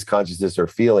ego-based consciousness or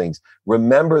feelings,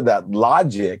 remember that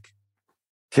logic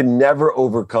can never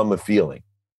overcome a feeling.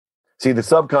 See, the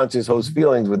subconscious hosts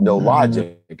feelings with no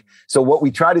logic. So what we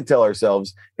try to tell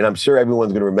ourselves, and I'm sure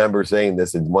everyone's going to remember saying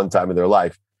this in one time in their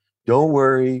life, don't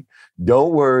worry,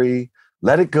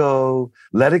 let it go,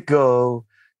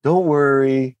 don't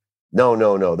worry.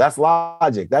 No, that's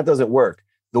logic. That doesn't work.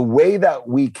 The way that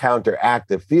we counteract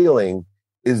the feeling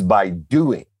is by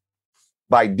doing.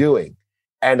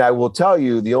 And I will tell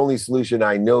you, the only solution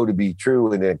I know to be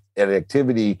true in an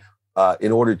activity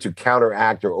in order to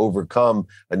counteract or overcome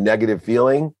a negative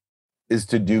feeling is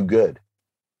to do good.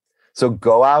 So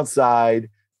go outside,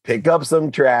 pick up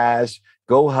some trash,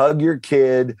 go hug your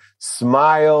kid,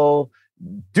 smile,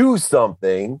 do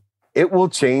something. It will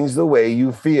change the way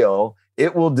you feel.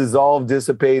 It will dissolve,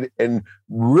 dissipate, and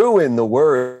ruin the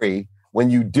worry when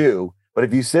you do. But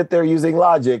if you sit there using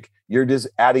logic, you're just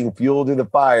adding fuel to the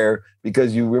fire,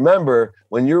 because you remember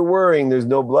when you're worrying, there's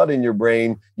no blood in your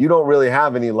brain. You don't really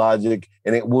have any logic,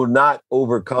 and it will not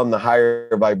overcome the higher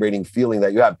vibrating feeling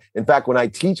that you have. In fact, when I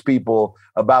teach people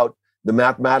about the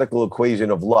mathematical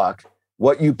equation of luck,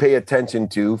 what you pay attention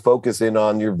to, focus in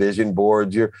on your vision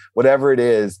boards, your whatever it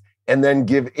is, and then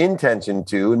give intention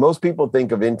to, and most people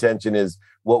think of intention as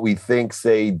what we think,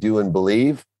 say, do, and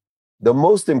believe. The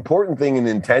most important thing in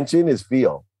intention is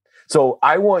feel. So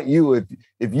I want you,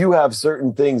 if you have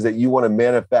certain things that you want to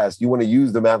manifest, you want to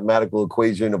use the mathematical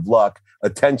equation of luck,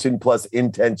 attention plus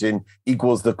intention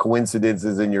equals the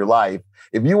coincidences in your life.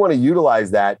 If you want to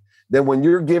utilize that, then when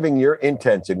you're giving your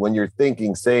intention, when you're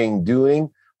thinking, saying, doing,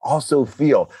 also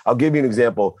feel. I'll give you an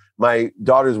example. My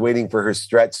daughter's waiting for her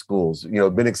stretch schools,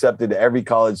 been accepted to every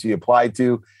college she applied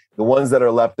to. The ones that are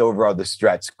left over are the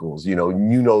stretch schools. You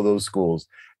know those schools.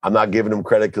 I'm not giving them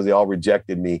credit because they all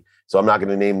rejected me, so I'm not going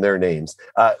to name their names.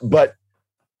 But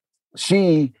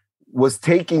she was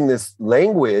taking this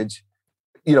language,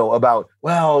 about,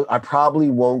 well, I probably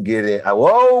won't get it.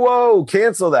 Whoa,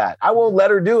 cancel that. I won't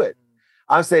let her do it.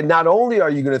 I said, not only are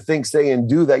you going to think, say, and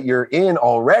do that you're in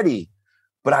already,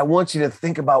 but I want you to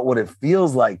think about what it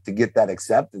feels like to get that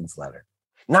acceptance letter.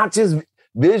 Not just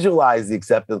visualize the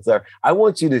acceptance letter. I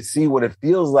want you to see what it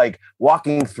feels like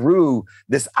walking through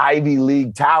this Ivy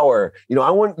League tower.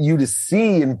 I want you to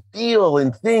see and feel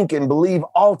and think and believe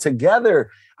all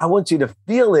together. I want you to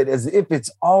feel it as if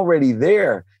it's already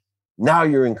there. Now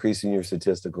you're increasing your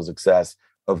statistical success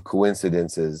of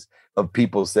coincidences, of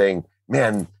people saying,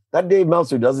 man, that Dave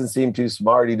Meltzer doesn't seem too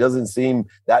smart. He doesn't seem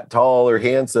that tall or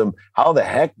handsome. How the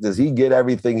heck does he get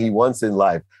everything he wants in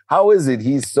life? How is it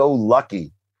he's so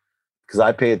lucky? Because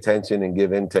I pay attention and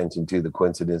give intention to the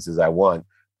coincidences I want,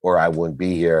 or I wouldn't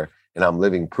be here. And I'm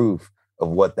living proof of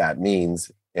what that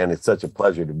means. And it's such a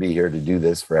pleasure to be here to do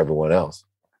this for everyone else.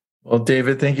 Well,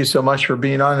 David, thank you so much for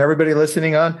being on. Everybody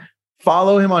listening on,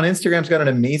 follow him on Instagram. He's got an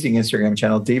amazing Instagram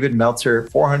channel, David Meltzer,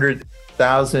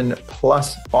 400,000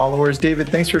 plus followers. David,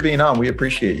 thanks for being on. We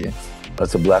appreciate you.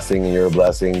 That's a blessing, and you're a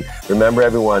blessing. Remember,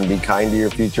 everyone, be kind to your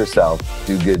future self.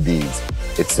 Do good deeds.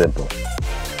 It's simple.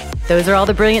 Those are all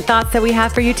the brilliant thoughts that we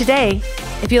have for you today.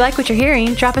 If you like what you're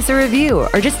hearing, drop us a review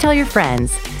or just tell your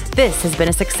friends. This has been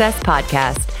a Success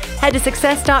Podcast. Head to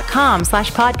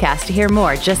success.com/podcast to hear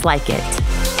more just like it.